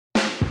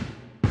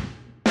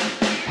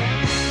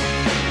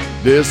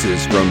This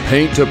is From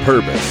Paint to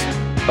Purpose,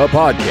 a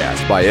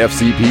podcast by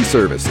FCP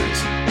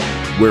Services,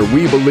 where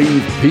we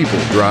believe people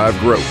drive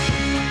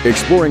growth,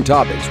 exploring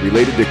topics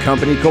related to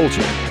company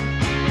culture,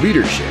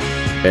 leadership,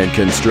 and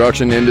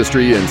construction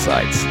industry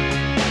insights.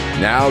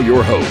 Now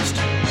your host.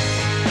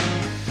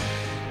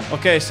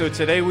 Okay, so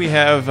today we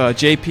have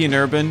JP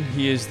Nerbun.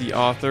 He is the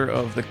author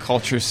of The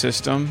Culture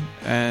System,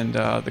 and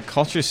The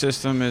Culture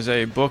System is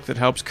a book that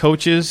helps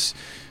coaches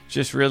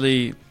just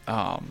really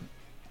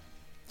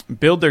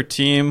build their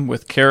team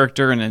with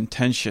character and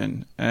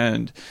intention.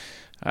 And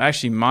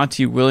actually,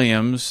 Monty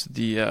Williams,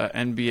 the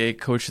NBA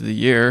Coach of the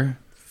Year,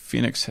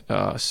 Phoenix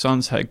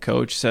Suns head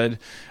coach, said,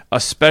 "A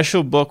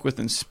special book with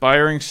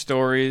inspiring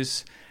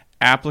stories,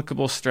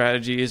 applicable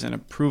strategies, and a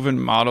proven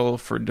model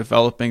for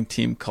developing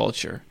team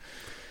culture."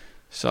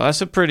 So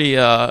that's a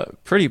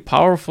pretty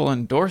powerful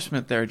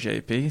endorsement there,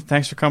 JP.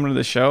 Thanks for coming to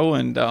the show.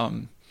 And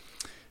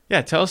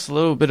tell us a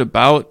little bit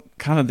about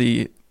kind of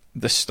the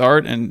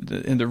start and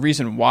the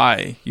reason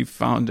why you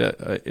found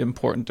it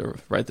important to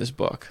write this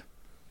book.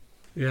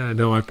 Yeah,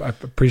 no, I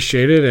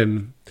appreciate it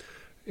and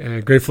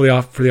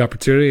grateful for the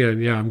opportunity.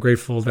 And yeah, I'm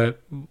grateful that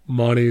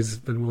Monty's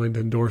been willing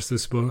to endorse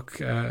this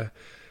book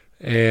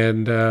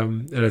and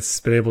it's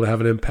been able to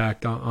have an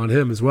impact on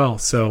him as well.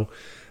 So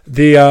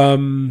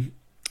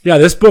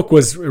this book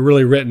was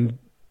really written.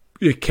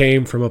 It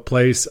came from a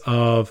place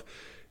of,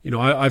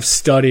 I've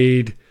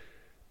studied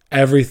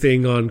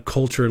everything on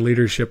culture and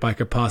leadership I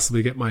could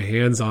possibly get my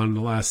hands on in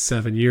the last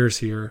 7 years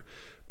here,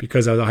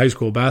 because I was a high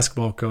school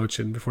basketball coach,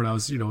 and before that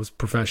I was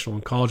professional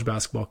and college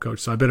basketball coach.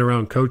 So I've been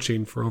around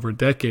coaching for over a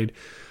decade,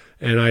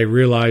 and I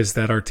realized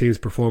that our team's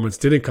performance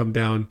didn't come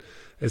down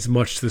as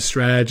much to the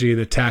strategy and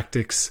the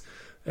tactics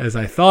as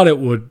I thought it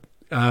would.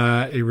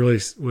 It really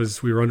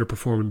was, we were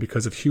underperforming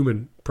because of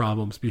human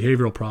problems,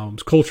 behavioral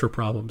problems, culture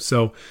problems.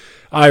 So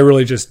I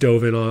really just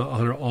dove in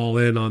all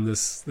in on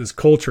this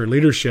culture and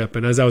leadership.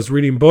 And as I was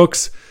reading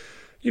books,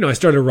 I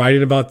started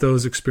writing about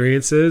those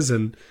experiences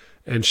and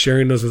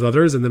sharing those with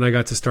others. And then I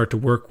got to start to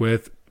work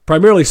with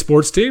primarily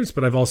sports teams,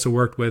 but I've also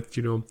worked with,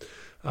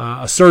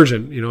 a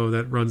surgeon,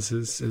 that runs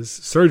his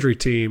surgery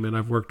team. And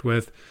I've worked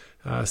with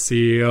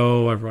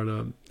CEO, I've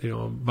run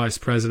vice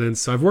president.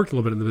 So I've worked a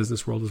little bit in the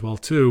business world as well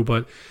too.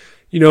 But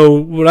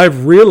what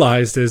I've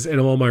realized is in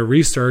all my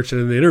research and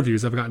in the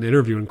interviews, I've gotten to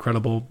interview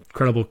incredible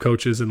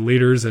coaches and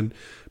leaders and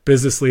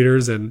business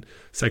leaders and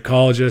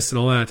psychologists and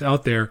all that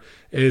out there,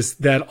 is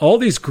that all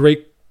these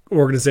great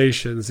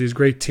organizations, these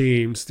great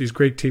teams, these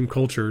great team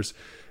cultures,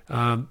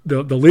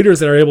 the leaders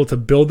that are able to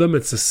build them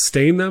and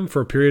sustain them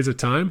for periods of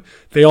time,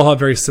 they all have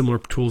very similar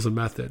tools and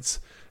methods.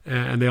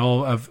 And they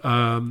all have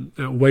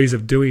ways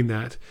of doing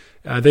that.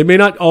 They may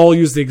not all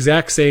use the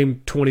exact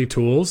same 20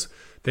 tools.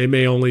 They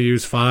may only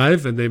use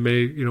 5, and they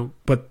may,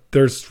 but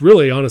there's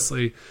really,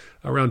 honestly,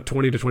 around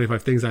 20 to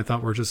 25 things I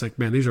thought were just like,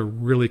 man, these are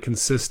really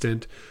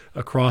consistent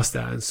across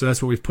that. And so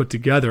that's what we've put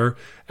together,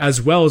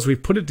 as well as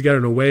we've put it together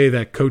in a way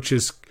that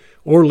coaches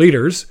or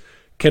leaders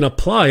can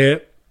apply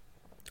it,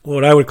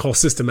 what I would call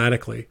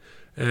systematically.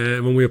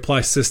 And when we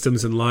apply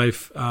systems in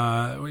life,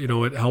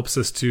 it helps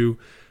us to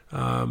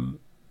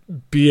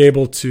be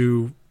able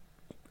to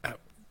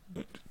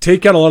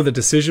take out a lot of the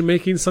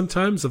decision-making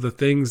sometimes of the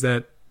things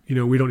that,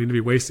 we don't need to be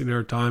wasting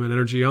our time and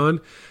energy on,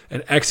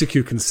 and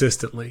execute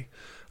consistently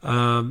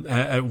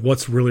at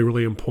what's really,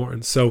 really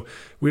important. So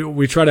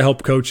we try to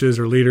help coaches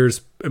or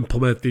leaders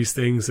implement these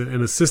things in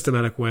a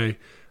systematic way,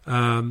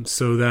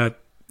 so that,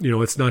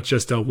 it's not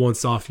just a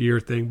once-off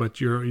year thing,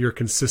 but you're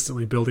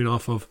consistently building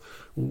off of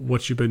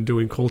what you've been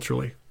doing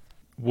culturally.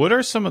 What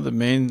are some of the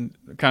main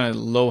kind of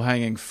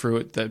low-hanging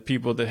fruit that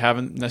people that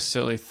haven't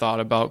necessarily thought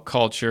about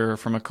culture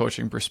from a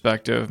coaching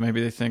perspective,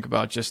 maybe they think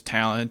about just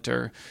talent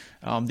or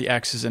the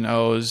X's and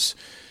O's,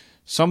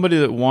 somebody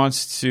that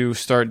wants to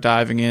start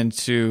diving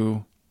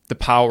into the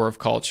power of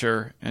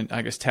culture and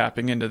I guess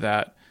tapping into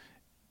that,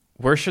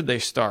 where should they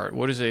start?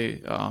 What is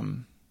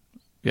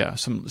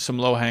some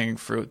low-hanging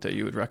fruit that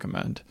you would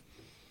recommend?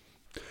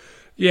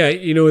 Yeah,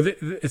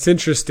 it's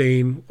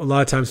interesting. A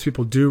lot of times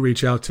people do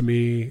reach out to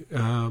me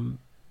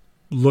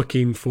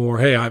looking for,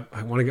 hey, I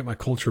want to get my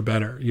culture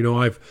better.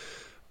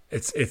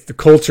 It's the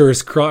culture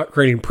is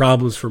creating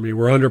problems for me.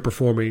 We're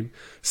underperforming.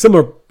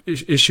 Similar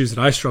issues that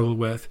I struggled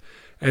with.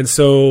 And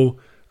so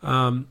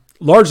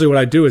largely what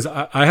I do is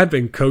I have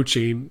been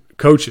coaching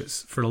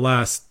coaches for the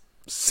last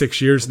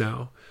 6 years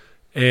now.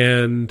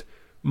 And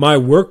my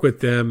work with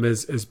them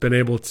has been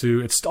able to,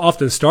 it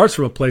often starts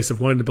from a place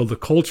of wanting to build a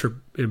culture,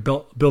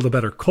 build a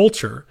better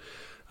culture.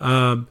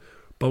 But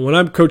when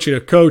I'm coaching a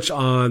coach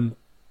on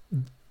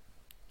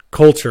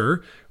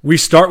culture, we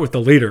start with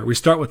the leader. We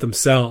start with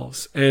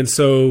themselves. And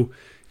so,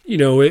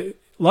 a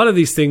lot of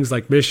these things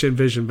like mission,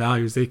 vision,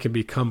 values, they can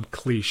become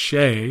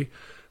cliche.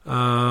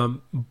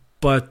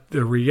 But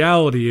the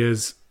reality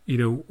is,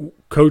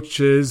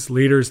 coaches,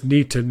 leaders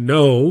need to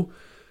know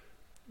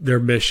their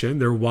mission,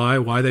 their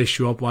why they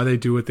show up, why they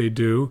do what they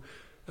do,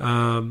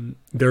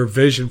 their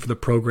vision for the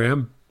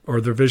program or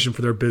their vision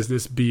for their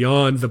business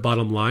beyond the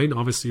bottom line.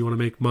 Obviously, you want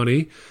to make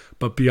money,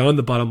 but beyond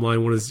the bottom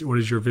line, what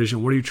is your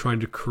vision? What are you trying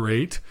to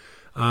create?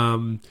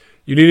 You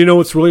need to know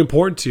what's really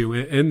important to you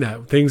in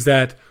that. Things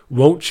that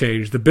won't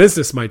change. The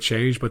business might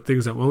change, but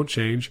things that won't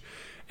change.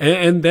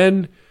 And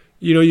then,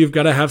 you've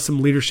got to have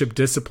some leadership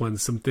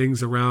disciplines, some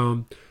things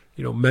around,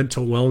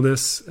 mental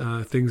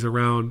wellness, things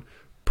around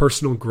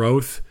personal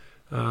growth,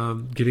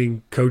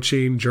 getting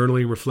coaching,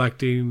 journaling,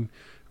 reflecting,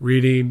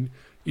 reading.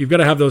 You've got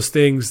to have those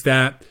things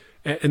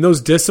and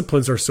those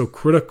disciplines are so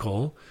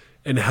critical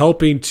in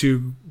helping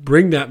to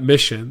bring that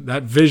mission,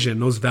 that vision,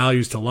 those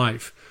values to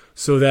life,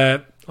 so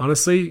that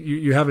honestly,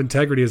 you have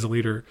integrity as a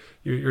leader.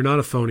 You're not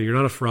a phony. You're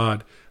not a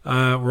fraud.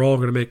 We're all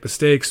going to make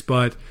mistakes,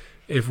 but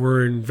if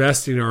we're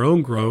investing in our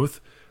own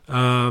growth,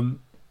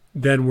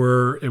 then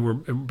we're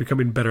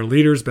becoming better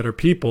leaders, better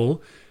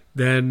people,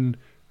 then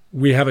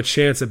we have a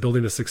chance at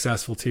building a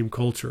successful team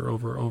culture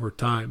over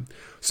time.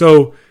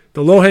 So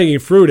the low-hanging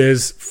fruit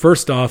is,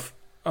 first off,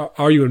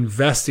 are you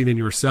investing in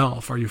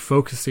yourself? Are you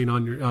focusing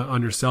on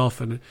yourself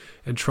and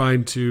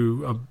trying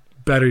to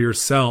better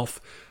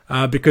yourself?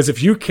 Because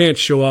if you can't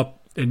show up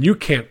and you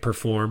can't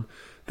perform,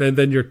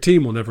 then your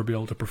team will never be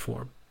able to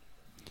perform.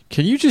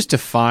 Can you just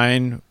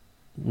define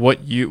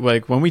what you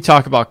like when we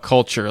talk about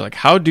culture? Like,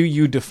 how do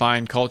you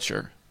define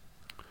culture?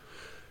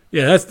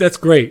 Yeah, that's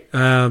great.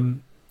 I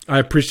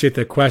appreciate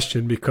that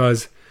question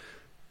because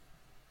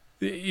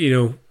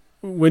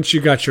once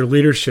you got your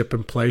leadership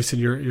in place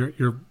and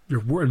you're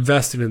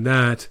investing in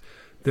that,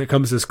 there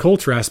comes this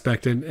culture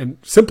aspect, and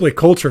simply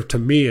culture to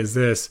me is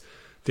this,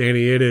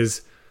 Danny. It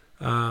is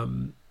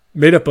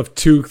made up of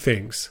two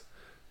things.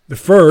 The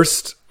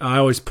first, I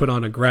always put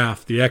on a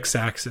graph, the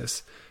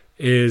x-axis,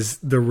 is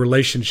the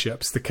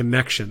relationships, the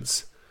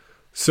connections.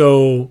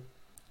 So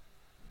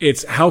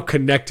it's how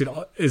connected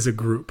is a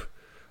group.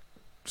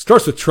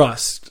 Starts with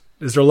trust.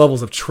 Is there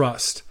levels of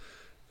trust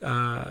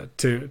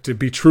to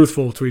be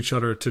truthful to each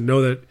other, to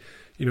know that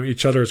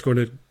each other is going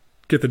to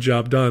get the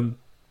job done.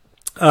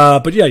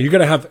 But yeah, you got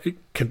to have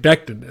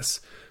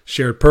connectedness,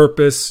 shared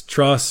purpose,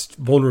 trust,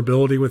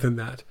 vulnerability within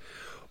that.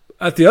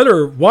 At the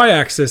other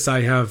y-axis,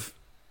 I have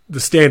the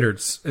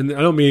standards, and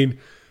I don't mean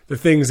the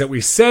things that we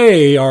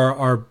say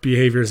are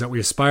behaviors that we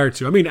aspire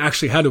to. I mean,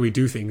 actually, how do we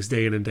do things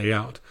day in and day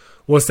out?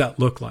 What's that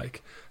look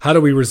like? How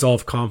do we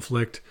resolve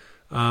conflict?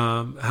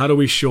 How do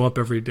we show up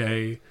every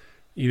day?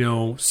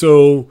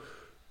 So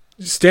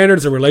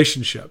standards and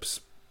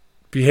relationships,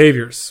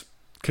 behaviors,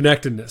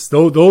 connectedness.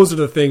 Those are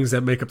the things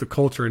that make up the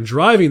culture, and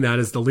driving that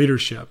is the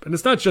leadership. And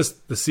it's not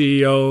just the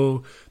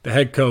CEO, the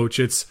head coach.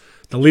 It's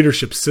the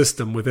leadership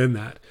system within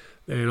that.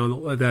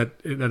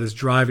 That is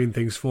driving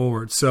things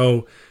forward.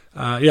 So,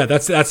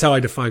 that's how I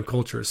define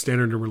culture: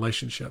 standard and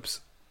relationships.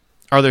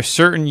 Are there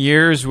certain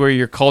years where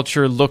your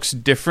culture looks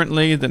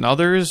differently than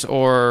others,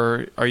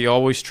 or are you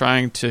always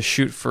trying to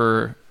shoot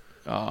for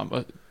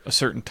a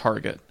certain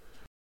target?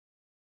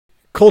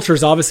 Culture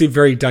is obviously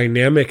very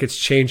dynamic. It's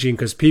changing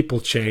because people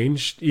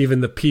change.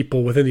 Even the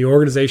people within the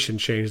organization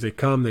change. They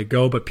come, they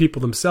go, but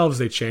people themselves,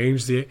 they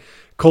change. The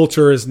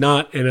culture is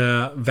not in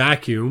a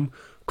vacuum.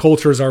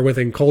 Cultures are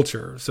within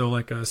culture. So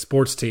like a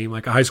sports team,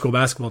 like a high school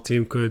basketball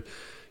team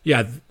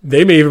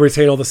they may even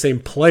retain all the same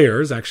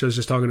players. Actually, I was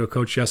just talking to a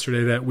coach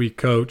yesterday that we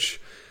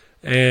coach,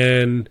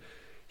 and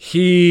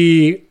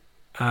he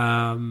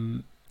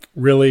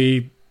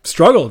really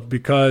struggled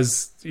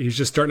because he's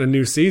just starting a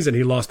new season.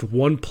 He lost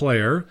one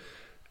player,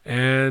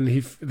 and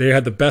they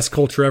had the best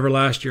culture ever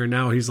last year. And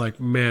now he's like,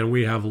 man,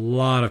 we have a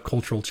lot of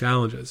cultural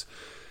challenges.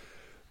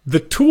 The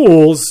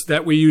tools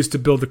that we use to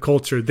build the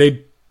culture,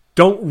 they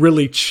don't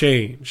really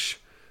change.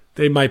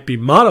 They might be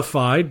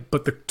modified,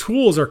 but the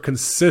tools are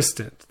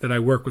consistent that I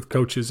work with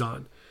coaches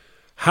on.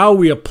 How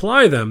we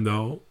apply them,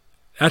 though,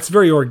 that's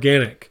very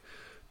organic.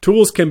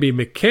 Tools can be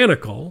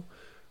mechanical,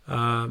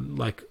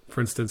 like, for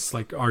instance,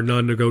 like our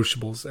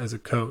non-negotiables as a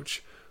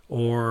coach,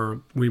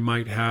 or we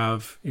might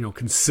have,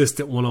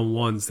 consistent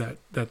one-on-ones that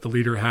the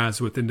leader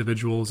has with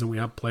individuals, and we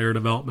have player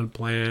development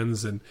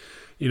plans, and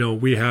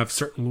we have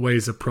certain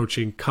ways of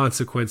approaching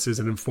consequences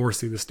and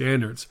enforcing the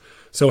standards.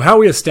 So how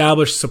we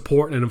establish,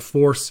 support, and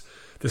enforce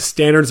the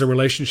standards and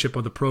relationship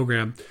of the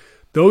program,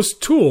 those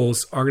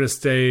tools are going to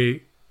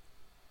stay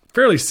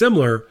fairly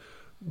similar,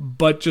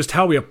 but just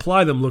how we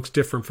apply them looks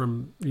different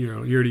from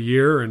year to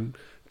year and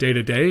day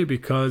to day,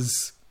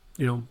 because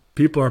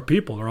people are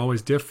people. They're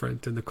always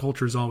different, and the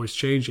culture is always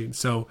changing.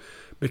 So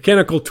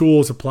mechanical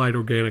tools applied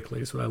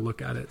organically is what I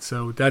look at it.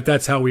 So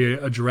that's how we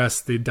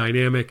address the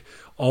dynamic,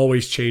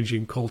 always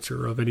changing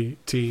culture of any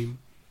team.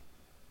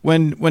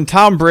 When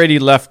Tom Brady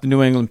left the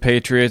New England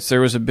Patriots,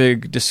 there was a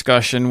big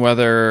discussion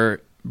whether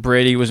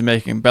Brady was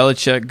making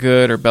Belichick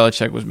good or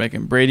Belichick was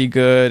making Brady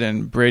good.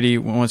 And Brady,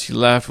 once he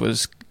left,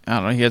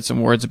 he had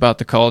some words about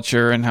the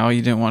culture and how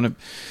he didn't want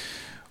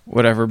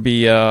to,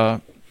 be.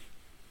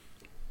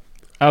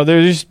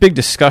 There's just big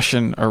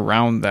discussion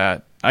around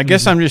that. I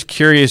guess I'm just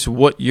curious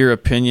what your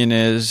opinion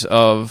is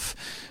of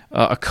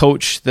a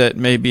coach that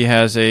maybe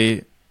has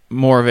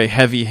more of a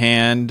heavy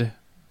hand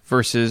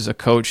versus a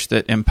coach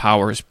that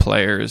empowers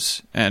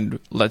players and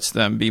lets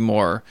them be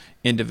more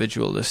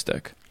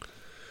individualistic?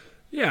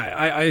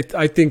 Yeah,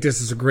 I think this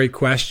is a great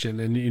question.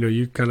 And,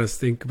 you kind of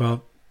think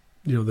about,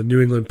 the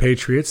New England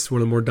Patriots,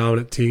 one of the more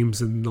dominant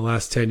teams in the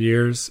last 10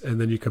 years.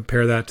 And then you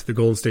compare that to the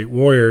Golden State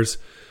Warriors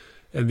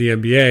and the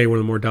NBA, one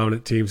of the more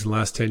dominant teams in the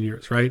last 10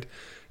 years, right?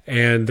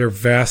 And they're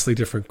vastly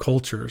different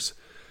cultures.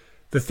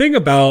 The thing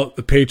about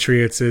the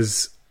Patriots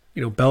is,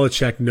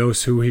 Belichick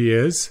knows who he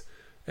is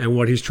and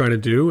what he's trying to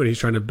do, and he's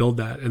trying to build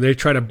that. And they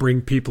try to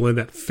bring people in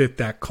that fit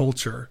that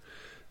culture.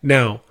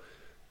 Now,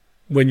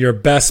 when your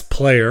best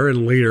player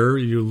and leader,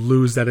 you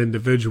lose that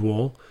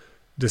individual,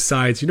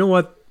 decides, you know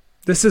what,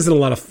 this isn't a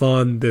lot of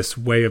fun, this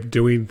way of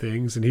doing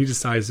things, and he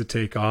decides to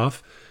take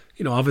off,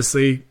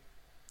 obviously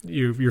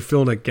you're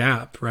filling a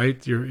gap,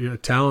 right? You're a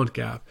talent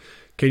gap.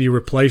 Can you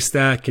replace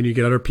that? Can you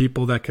get other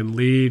people that can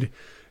lead?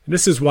 And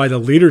this is why the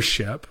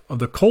leadership of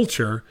the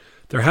culture,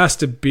 there has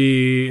to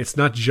be, it's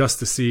not just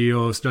the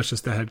CEO, it's not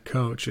just the head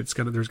coach. There's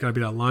got to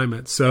be that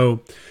alignment.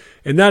 So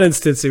in that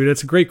instance,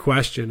 it's a great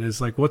question,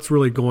 is like, what's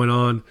really going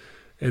on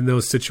in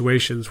those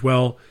situations?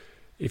 Well,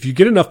 if you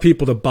get enough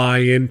people to buy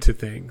into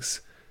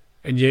things,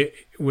 and yet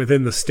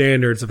within the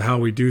standards of how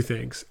we do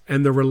things,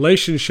 and the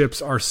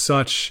relationships are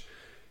such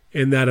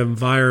in that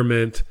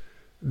environment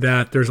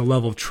that there's a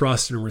level of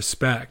trust and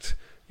respect.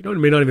 It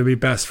may not even be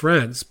best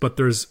friends, but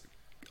there's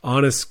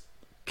honest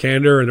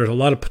candor, and there's a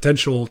lot of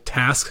potential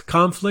task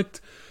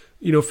conflict.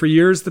 For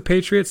years, the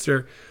Patriots,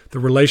 the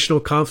relational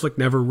conflict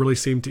never really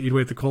seemed to eat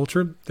away at the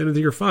culture. Then I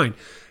think you're fine.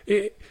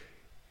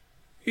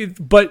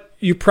 But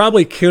you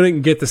probably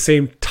couldn't get the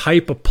same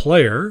type of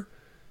player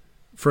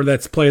for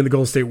that's playing the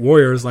Golden State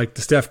Warriors, like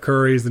the Steph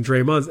Currys and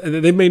Draymonds, and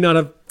they may not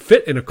have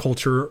fit in a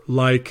culture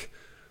like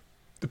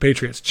the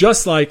Patriots.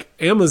 Just like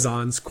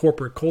Amazon's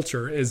corporate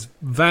culture is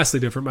vastly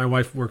different. My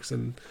wife worked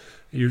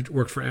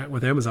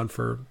with Amazon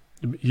for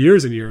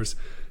years and years,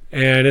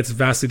 and it's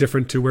vastly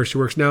different to where she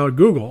works now at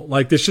Google.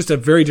 Like, it's just a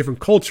very different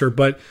culture,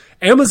 but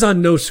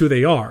Amazon knows who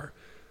they are.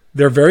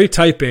 They're very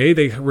type A.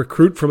 They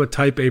recruit from a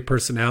type A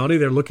personality.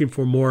 They're looking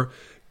for more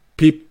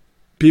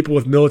people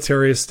with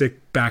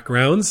militaristic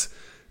backgrounds.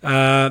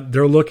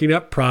 They're looking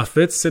at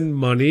profits and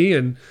money,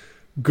 and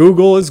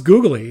Google is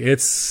googly.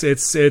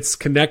 It's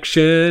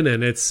connection,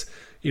 and it's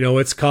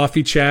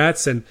coffee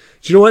chats, and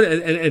do you know what?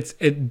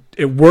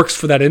 It works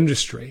for that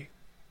industry.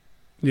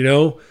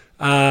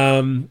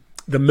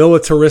 The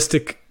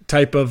militaristic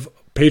type of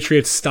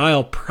Patriots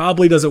style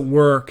probably doesn't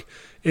work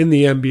in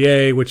the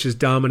NBA, which is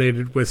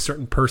dominated with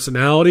certain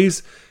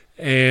personalities,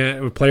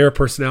 and player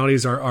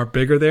personalities are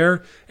bigger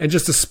there. And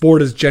just the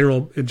sport is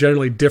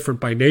generally different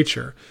by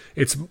nature.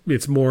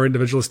 It's more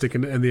individualistic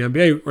in the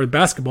NBA or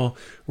basketball,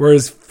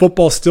 whereas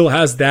football still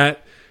has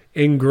that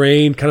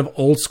ingrained kind of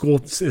old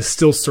school, is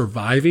still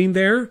surviving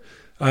there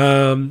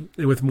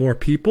with more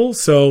people.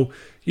 So,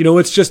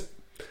 it's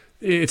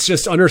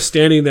just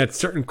understanding that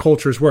certain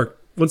cultures work.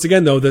 Once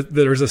again, though,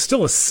 there's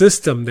still a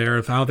system there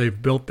of how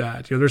they've built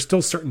that. There's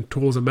still certain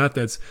tools and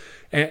methods,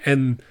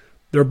 and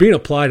they're being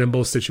applied in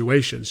both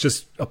situations,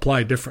 just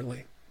applied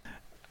differently.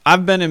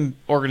 I've been in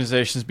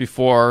organizations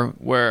before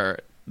where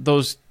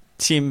those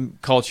team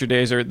culture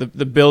days or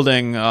the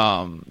building,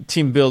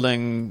 team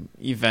building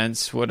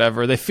events,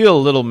 whatever, they feel a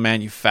little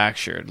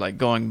manufactured, like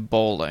going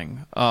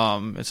bowling.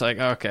 It's like,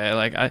 okay,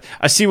 like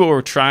I see what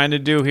we're trying to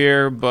do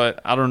here,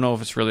 but I don't know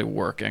if it's really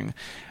working.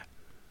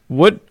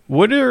 What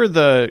are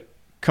the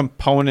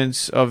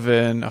components of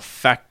an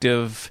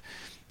effective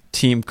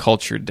team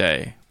culture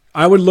day?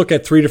 I would look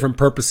at 3 different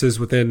purposes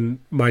within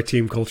my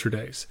team culture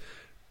days,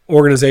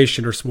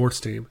 organization or sports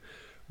team.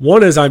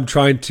 One is I'm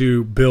trying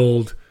to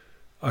build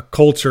a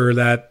culture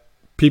that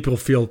people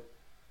feel,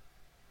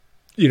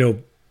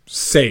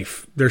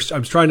 safe.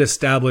 I'm trying to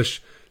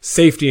establish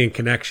safety and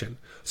connection.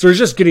 So they're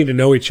just getting to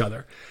know each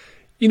other.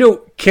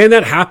 Can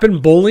that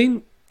happen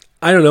bowling?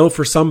 I don't know.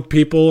 For some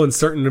people in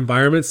certain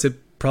environments, it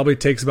probably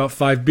takes about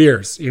 5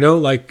 beers,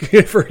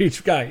 like for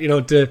each guy,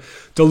 to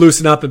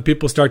loosen up and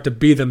people start to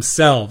be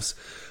themselves.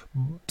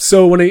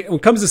 So when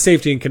it comes to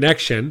safety and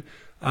connection,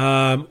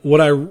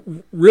 what I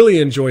really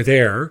enjoy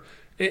there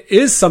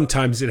is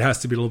sometimes it has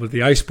to be a little bit of the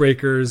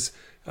icebreakers,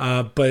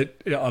 but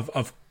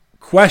of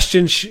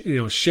questions,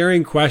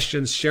 sharing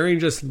questions, sharing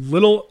just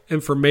little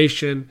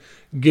information,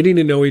 getting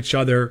to know each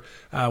other.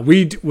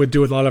 We would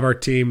do with a lot of our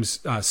teams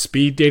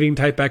speed dating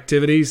type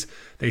activities.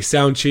 They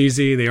sound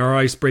cheesy. They are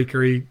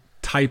icebreakery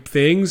type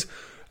things,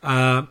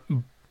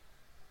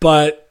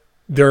 but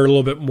they're a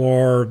little bit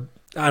more,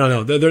 I don't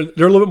know, they're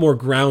a little bit more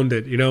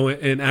grounded,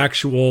 in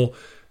actual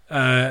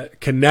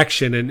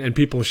connection and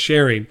people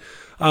sharing.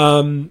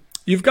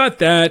 You've got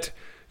that.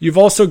 You've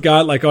also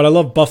got what I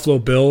love Buffalo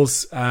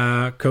Bills,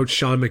 Coach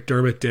Sean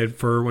McDermott did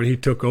for when he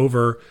took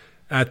over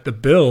at the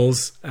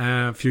Bills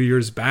a few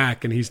years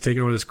back, and he's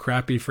taken over this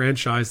crappy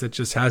franchise that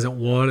just hasn't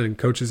won and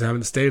coaches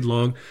haven't stayed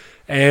long.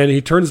 And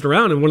he turns it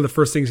around, and one of the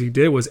first things he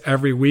did was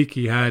every week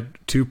he had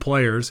 2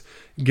 players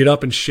get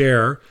up and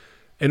share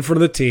in front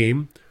of the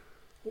team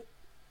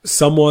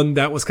someone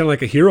that was kind of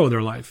like a hero in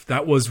their life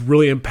that was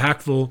really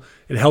impactful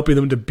in helping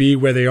them to be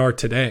where they are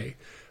today.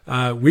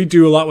 We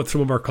do a lot with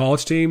some of our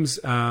college teams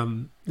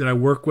that I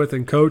work with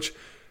and coach.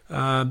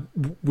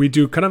 We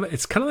do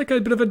it's kind of like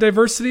a bit of a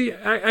diversity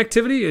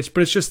activity.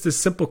 But it's just this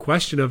simple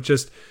question of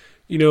just,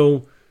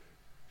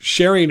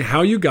 sharing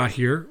how you got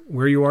here,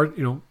 where you are,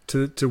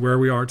 to where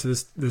we are, to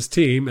this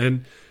team,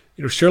 and,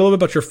 share a little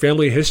bit about your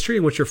family history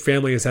and what your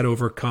family has had to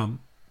overcome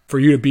for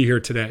you to be here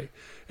today.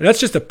 And that's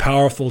just a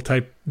powerful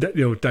type,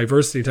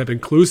 diversity type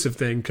inclusive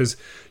thing, because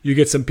you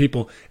get some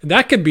people, and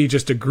that can be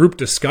just a group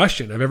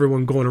discussion of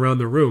everyone going around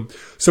the room.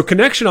 So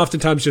connection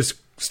oftentimes just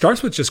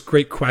starts with just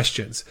great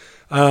questions.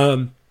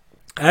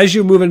 As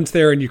you move into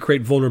there and you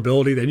create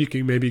vulnerability, then you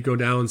can maybe go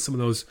down some of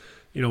those,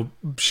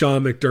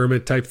 Sean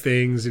McDermott type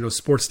things.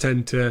 Sports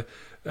tend to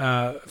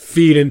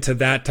feed into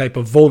that type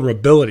of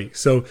vulnerability.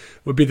 So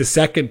would be the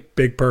second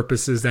big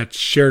purpose, is that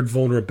shared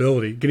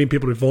vulnerability, getting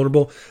people to be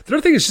vulnerable. The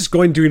other thing is just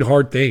doing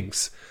hard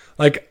things.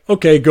 Like,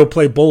 okay, go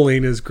play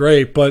bowling is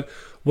great, but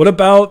what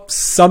about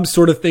some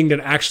sort of thing that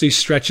actually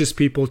stretches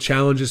people,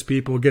 challenges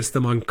people, gets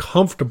them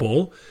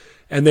uncomfortable,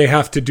 and they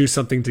have to do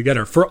something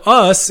together? For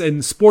us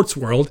in sports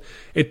world,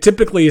 it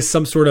typically is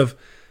some sort of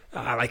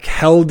like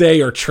hell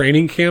day or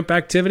training camp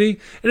activity.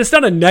 And it's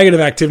not a negative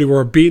activity where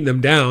we're beating them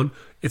down.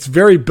 It's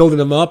very building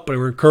them up, and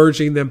we're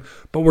encouraging them,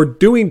 but we're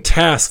doing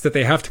tasks that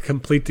they have to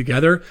complete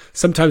together,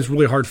 sometimes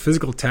really hard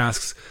physical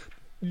tasks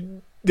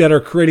that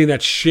are creating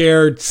that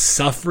shared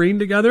suffering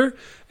together.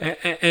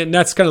 And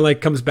that's kind of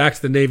like comes back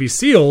to the Navy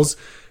SEALs,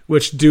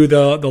 which do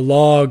the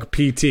log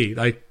PT.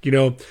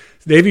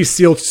 Navy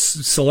SEAL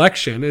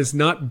selection is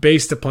not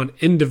based upon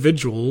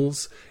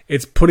individuals.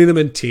 It's putting them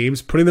in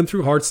teams, putting them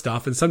through hard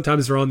stuff. And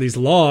sometimes they're on these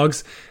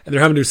logs and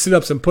they're having to do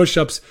sit-ups and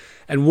push-ups.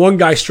 And one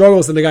guy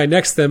struggles and the guy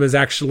next to them is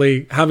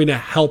actually having to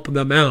help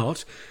them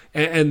out.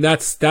 And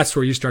that's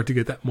where you start to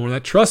get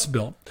that trust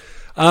built.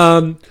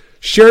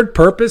 Shared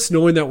purpose,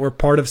 knowing that we're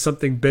part of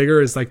something bigger,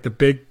 is like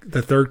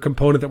the third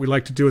component that we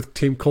like to do with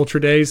Team Culture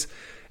Days.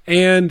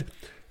 And,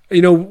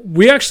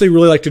 we actually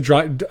really like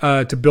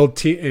to build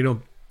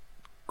team,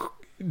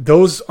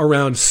 those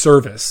around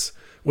service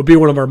would be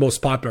one of our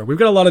most popular. We've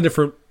got a lot of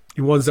different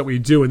ones that we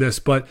do in this,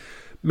 but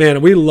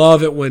man, we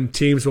love it when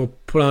teams will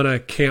put on a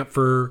camp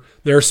for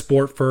their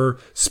sport for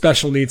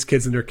special needs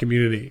kids in their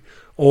community,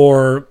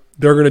 or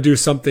they're going to do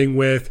something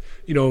with,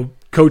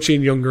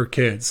 coaching younger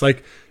kids.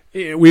 Like,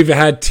 we've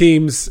had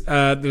teams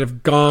that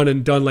have gone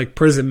and done like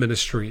prison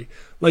ministry.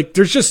 Like,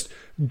 there's just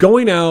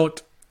going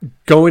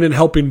and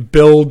helping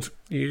build.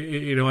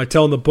 I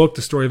tell in the book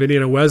the story of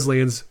Indiana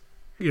Wesleyan's,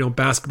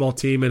 basketball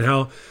team, and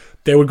how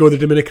they would go to the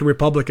Dominican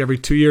Republic every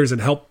 2 years and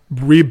help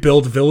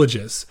rebuild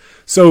villages.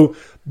 So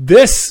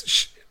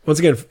this, once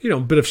again, a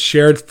bit of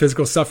shared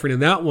physical suffering in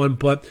that one,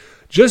 but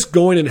just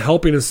going and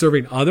helping and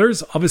serving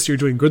others. Obviously, you're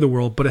doing good in the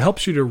world, but it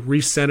helps you to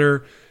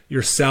recenter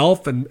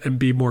yourself and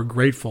be more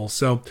grateful.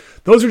 So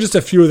those are just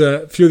a few of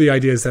the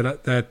ideas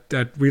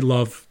that we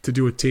love to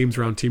do with teams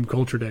around Team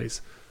Culture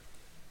Days.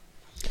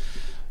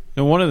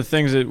 And one of the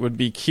things that would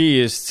be key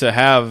is to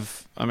have,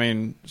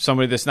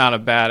 somebody that's not a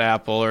bad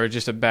apple or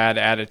just a bad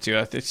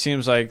attitude. It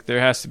seems like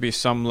there has to be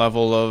some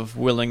level of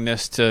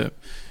willingness to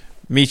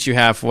meet you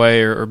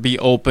halfway or be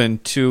open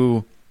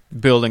to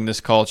building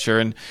this culture.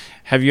 And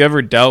have you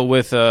ever dealt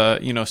with a,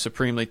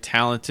 supremely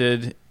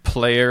talented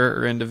player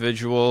or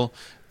individual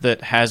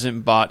that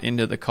hasn't bought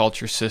into the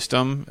culture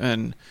system?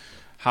 And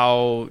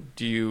how would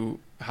you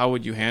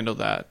handle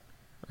that?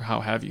 Or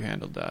how have you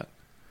handled that?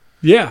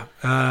 Yeah.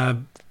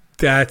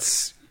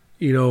 That's,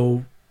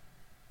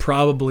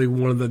 probably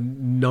one of the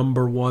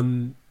number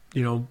one,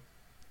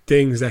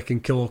 things that can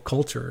kill a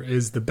culture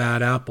is the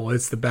bad apple.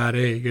 It's the bad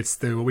egg.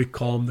 It's what we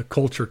call them, the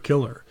culture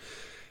killer.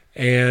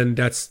 And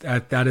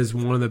that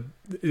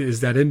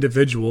is that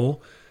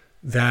individual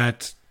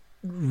that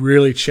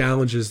really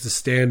challenges the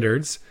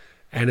standards.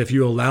 And if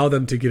you allow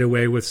them to get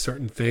away with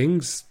certain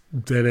things,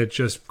 then it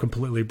just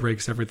completely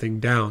breaks everything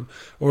down.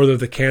 Or they're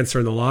the cancer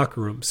in the locker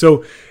room.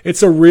 So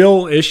it's a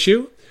real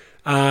issue.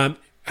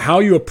 How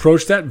you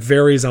approach that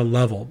varies on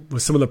level.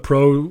 With some of the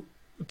pro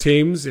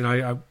teams,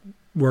 I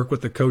work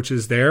with the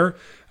coaches there.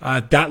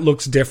 That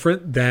looks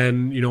different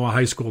than, a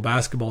high school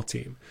basketball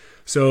team.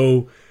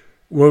 So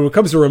when it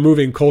comes to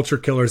removing culture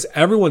killers,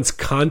 everyone's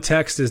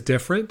context is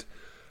different.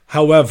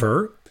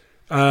 However,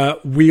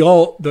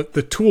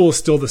 the tool is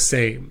still the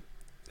same.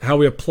 How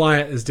we apply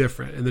it is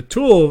different. And the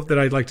tool that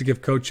I'd like to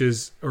give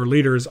coaches or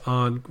leaders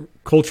on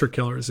culture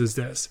killers is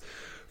this.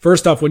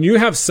 First off, when you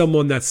have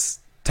someone that's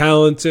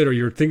talented or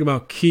you're thinking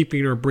about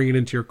keeping or bringing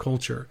into your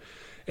culture,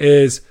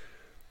 is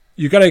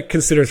you got to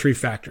consider three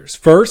factors.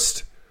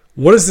 First,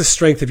 what is the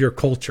strength of your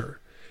culture?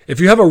 If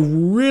you have a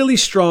really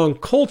strong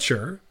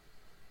culture,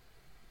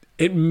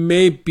 it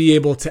may be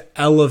able to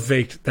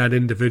elevate that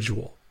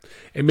individual.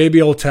 It may be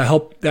able to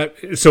help that.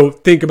 So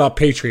think about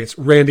Patriots,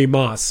 Randy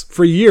Moss.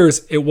 For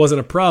years, it wasn't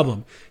a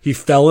problem. He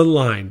fell in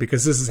line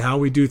because this is how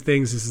we do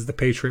things. This is the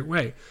Patriot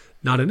way.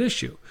 Not an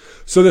issue.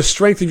 So the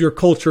strength of your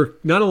culture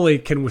not only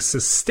can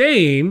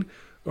sustain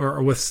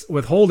or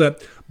withhold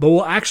it, but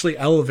will actually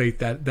elevate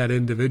that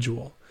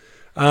individual.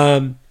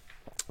 The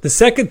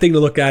second thing to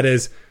look at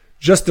is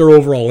just their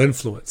overall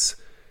influence.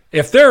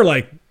 If they're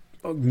like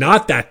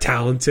not that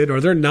talented or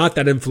they're not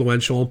that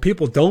influential and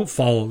people don't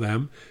follow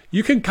them,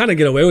 you can kind of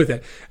get away with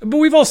it. But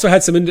we've also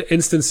had some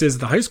instances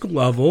at the high school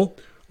level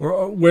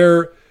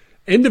where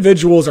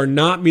individuals are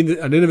not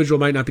an individual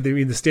might not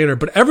be the standard,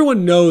 but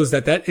everyone knows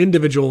that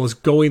individual is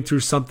going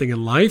through something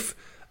in life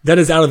that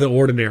is out of the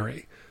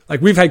ordinary. Like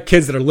we've had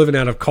kids that are living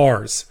out of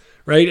cars,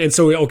 right? And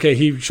so, okay,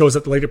 he shows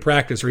up late to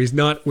practice or he's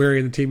not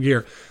wearing the team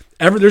gear.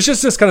 There's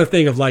just this kind of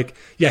thing of like,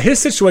 yeah, his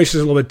situation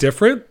is a little bit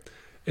different.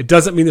 It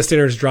doesn't mean the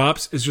standards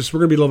drops. It's just we're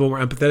going to be a little bit more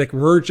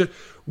empathetic.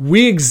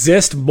 We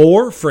exist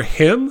more for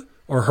him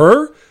or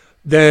her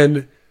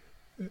than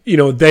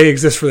they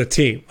exist for the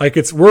team. Like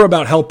we're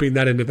about helping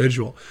that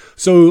individual.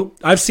 So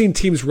I've seen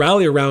teams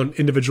rally around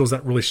individuals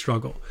that really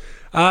struggle.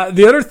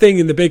 The other thing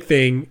and the big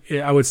thing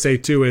I would say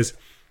too is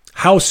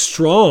how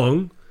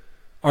strong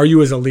are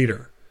you as a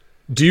leader?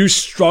 Do you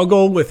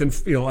struggle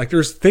with, like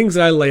there's things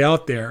that I lay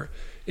out there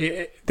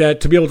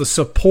that to be able to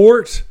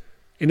support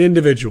an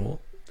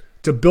individual,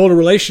 to build a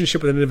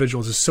relationship with an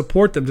individual, to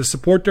support them, to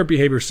support their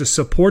behaviors, to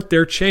support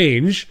their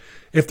change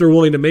if they're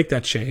willing to make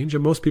that change.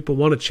 And most people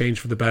want to change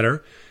for the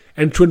better.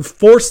 And to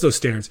enforce those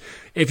standards.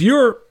 If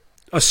you're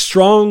a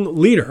strong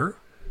leader,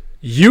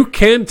 you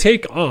can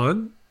take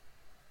on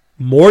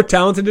more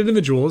talented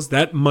individuals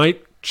that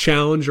might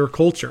challenge your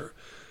culture.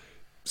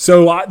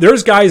 So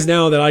there's guys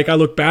now that I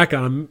look back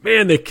on,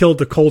 man, they killed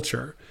the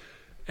culture.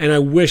 And I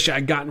wish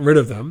I'd gotten rid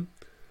of them.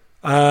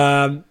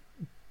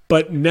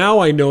 But now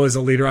I know as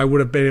a leader, I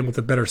would have been able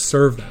to better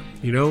serve them,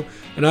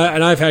 And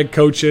I've had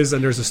coaches,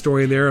 and there's a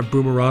story in there of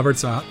Boomer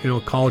Roberts, a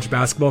college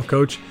basketball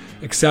coach,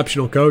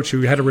 exceptional coach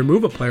who had to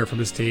remove a player from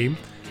his team,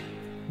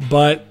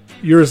 but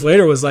years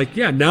later was like,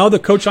 yeah, now the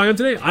coach I am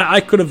today,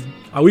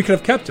 we could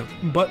have kept him,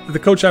 but the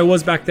coach I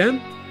was back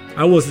then,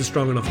 I wasn't a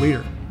strong enough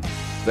leader.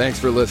 Thanks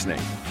for listening.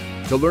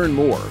 To learn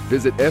more,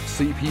 visit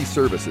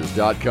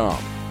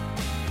fcpservices.com.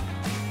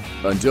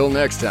 Until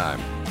next time,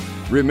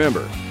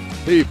 remember,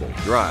 people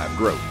drive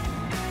growth.